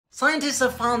Scientists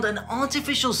have found an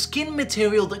artificial skin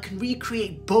material that can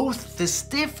recreate both the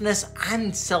stiffness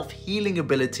and self-healing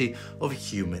ability of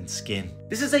human skin.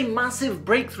 This is a massive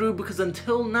breakthrough because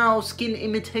until now, skin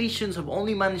imitations have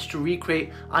only managed to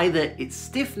recreate either its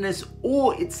stiffness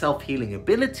or its self-healing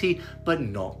ability, but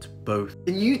not both.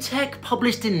 The new tech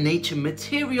published in Nature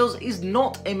Materials is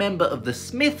not a member of the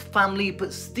Smith family,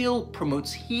 but still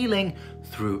promotes healing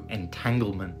through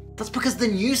entanglement. That's because the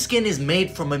new skin is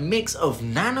made from a mix of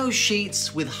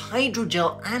nanosheets with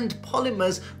hydrogel and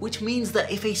polymers, which means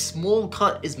that if a small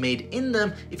cut is made in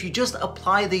them, if you just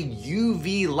apply the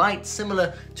UV light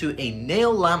similar to a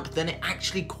nail lamp, then it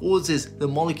actually causes the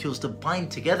molecules to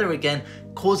bind together again,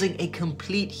 causing a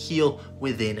complete heal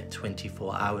within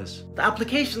 24 hours. The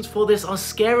applications for this are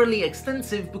scarily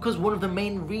extensive because one of the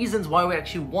main reasons why we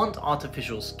actually want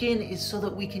artificial skin is so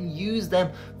that we can use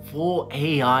them for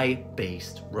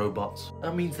AI-based robots.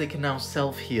 That means they can now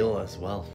self-heal as well.